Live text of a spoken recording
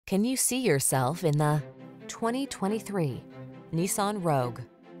Can you see yourself in the 2023 Nissan Rogue?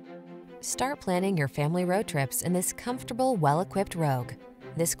 Start planning your family road trips in this comfortable, well-equipped Rogue.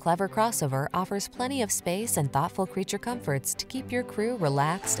 This clever crossover offers plenty of space and thoughtful creature comforts to keep your crew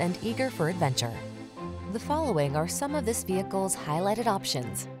relaxed and eager for adventure. The following are some of this vehicle's highlighted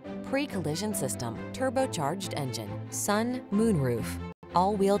options: pre-collision system, turbocharged engine, sun, moonroof,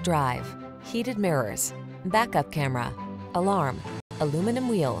 all-wheel drive, heated mirrors, backup camera, alarm, aluminum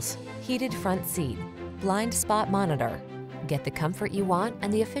wheels, heated front seat, blind spot monitor. Get the comfort you want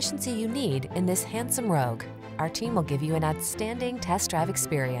and the efficiency you need in this handsome Rogue. Our team will give you an outstanding test drive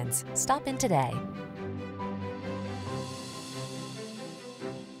experience. Stop in today.